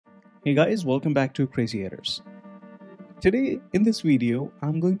Hey guys, welcome back to Crazy Haters. Today in this video,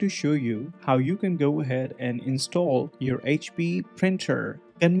 I'm going to show you how you can go ahead and install your HP printer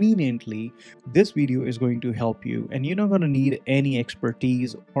conveniently. This video is going to help you and you're not going to need any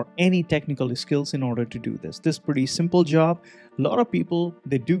expertise or any technical skills in order to do this. This is a pretty simple job. A lot of people,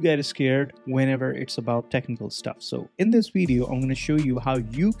 they do get scared whenever it's about technical stuff. So in this video, I'm going to show you how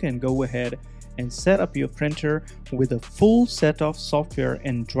you can go ahead and set up your printer with a full set of software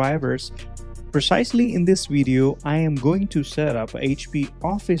and drivers. Precisely in this video, I am going to set up HP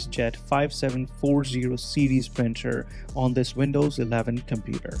OfficeJet 5740 series printer on this Windows 11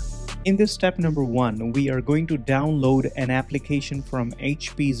 computer. In this step number 1, we are going to download an application from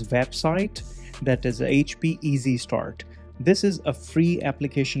HP's website, that is HP Easy Start. This is a free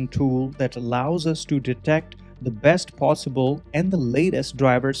application tool that allows us to detect the best possible and the latest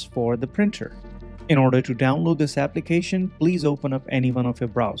drivers for the printer. In order to download this application, please open up any one of your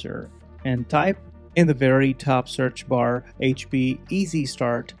browser and type in the very top search bar HP Easy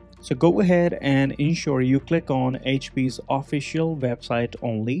Start. So go ahead and ensure you click on HP's official website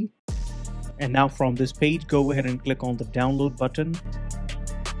only. And now from this page, go ahead and click on the download button.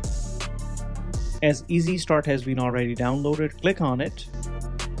 As Easy Start has been already downloaded, click on it.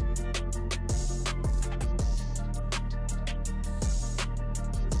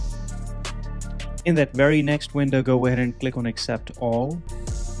 In that very next window, go ahead and click on Accept All.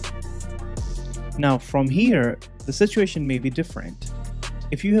 Now from here, the situation may be different.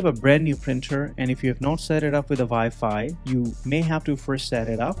 If you have a brand new printer and if you have not set it up with a Wi-Fi, you may have to first set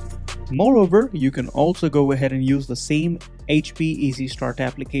it up. Moreover, you can also go ahead and use the same HP Easy Start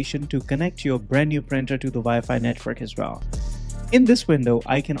application to connect your brand new printer to the Wi-Fi network as well. In this window,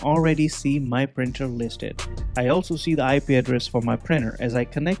 I can already see my printer listed. I also see the IP address for my printer as I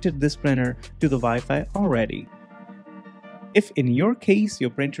connected this printer to the Wi-Fi already. If in your case your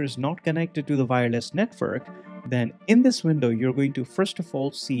printer is not connected to the wireless network, then in this window you're going to first of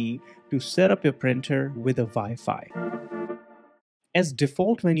all see to set up your printer with a Wi-Fi. As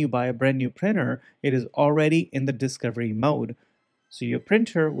default, when you buy a brand new printer, it is already in the discovery mode. So your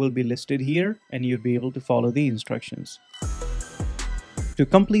printer will be listed here and you'll be able to follow the instructions. To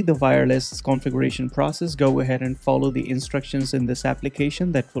complete the wireless configuration process, go ahead and follow the instructions in this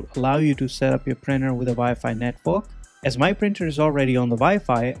application that will allow you to set up your printer with a Wi-Fi network. As my printer is already on the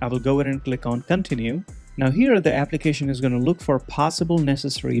Wi-Fi, I will go ahead and click on Continue. Now here the application is going to look for possible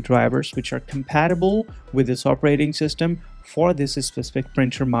necessary drivers which are compatible with this operating system for this specific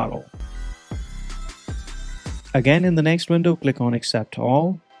printer model. Again, in the next window, click on Accept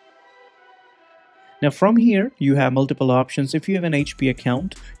All. Now from here, you have multiple options. If you have an HP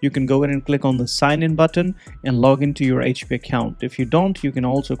account, you can go ahead and click on the sign in button and log into your HP account. If you don't, you can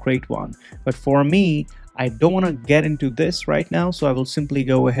also create one. But for me, I don't want to get into this right now, so I will simply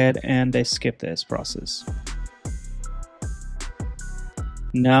go ahead and skip this process.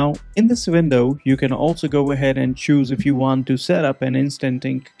 Now in this window, you can also go ahead and choose if you want to set up an Instant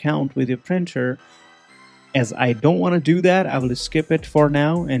Ink account with your printer. As I don't want to do that, I will skip it for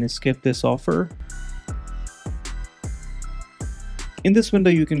now and skip this offer. In this window,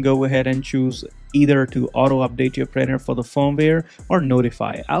 you can go ahead and choose either to auto update your printer for the firmware or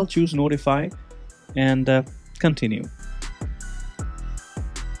notify. I'll choose notify and continue.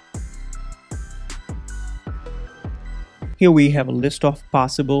 Here we have a list of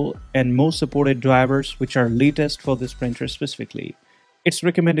possible and most supported drivers which are latest for this printer specifically. It's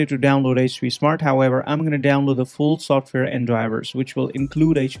recommended to download HP Smart. However, I'm going to download the full software and drivers, which will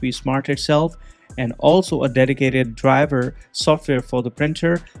include HP Smart itself and also a dedicated driver software for the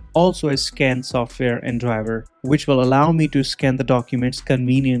printer, also a scan software and driver, which will allow me to scan the documents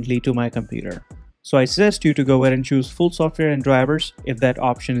conveniently to my computer. So I suggest you to go ahead and choose full software and drivers if that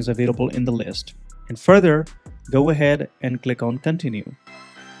option is available in the list. And further, go ahead and click on Continue.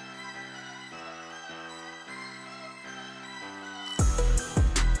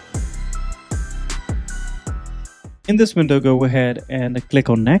 In this window, go ahead and click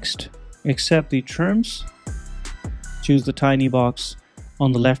on Next, accept the terms, choose the tiny box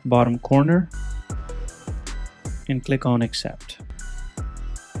on the left bottom corner, and click on Accept.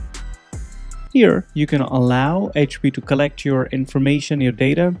 Here, you can allow HP to collect your information, your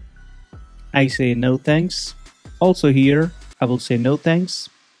data. I say no thanks. Also here, I will say no thanks.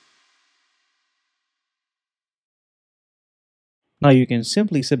 Now you can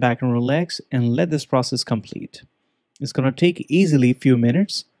simply sit back and relax and let this process complete. It's going to take easily a few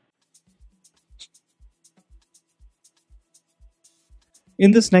minutes.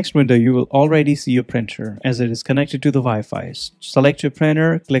 In this next window, you will already see your printer as it is connected to the Wi-Fi. Select your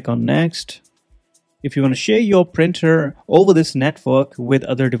printer, click on Next, If you want to share your printer over this network with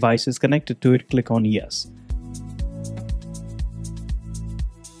other devices connected to it, click on yes.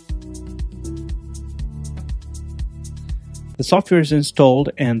 The software is installed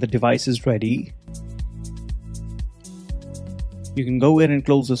and the device is ready. You can go ahead and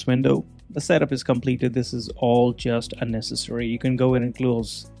close this window. The setup is completed. This is all just unnecessary. You can go ahead and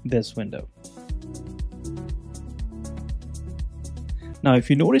close this window. Now, if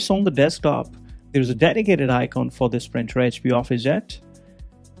you notice on the desktop, there's a dedicated icon for this printer, HP OfficeJet.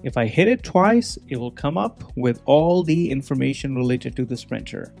 If I hit it twice, it will come up with all the information related to this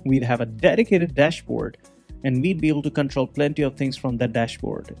printer. We'd have a dedicated dashboard and we'd be able to control plenty of things from that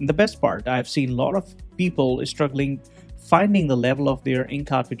dashboard. And the best part, I've seen a lot of people struggling finding the level of their ink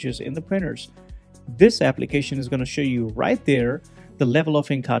cartridges in the printers. This application is going to show you right there the level of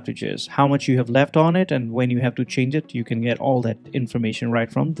ink cartridges, how much you have left on it, and when you have to change it, you can get all that information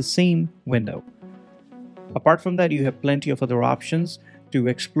right from the same window. Apart from that, you have plenty of other options to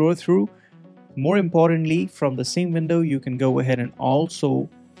explore through. More importantly, from the same window, you can go ahead and also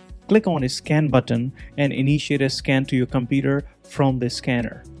click on a scan button and initiate a scan to your computer from the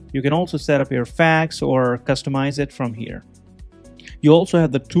scanner. You can also set up your fax or customize it from here. You also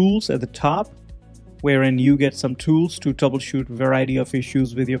have the tools at the top, wherein you get some tools to troubleshoot a variety of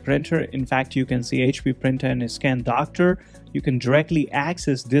issues with your printer. In fact, you can see HP Printer and Scan Doctor. You can directly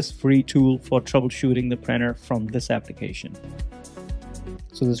access this free tool for troubleshooting the printer from this application.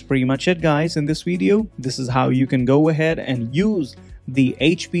 So that's pretty much it, guys, in this video. This is how you can go ahead and use the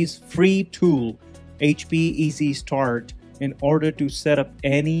HP's free tool, HP Easy Start, in order to set up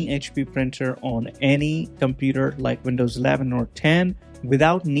any HP printer on any computer like Windows 11 or 10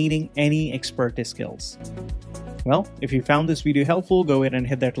 without needing any expert skills. Well, if you found this video helpful, go ahead and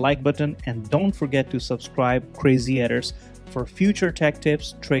hit that like button and don't forget to subscribe Crazy Editors for future tech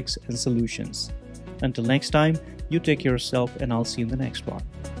tips, tricks, and solutions. Until next time, you take care of yourself and I'll see you in the next one.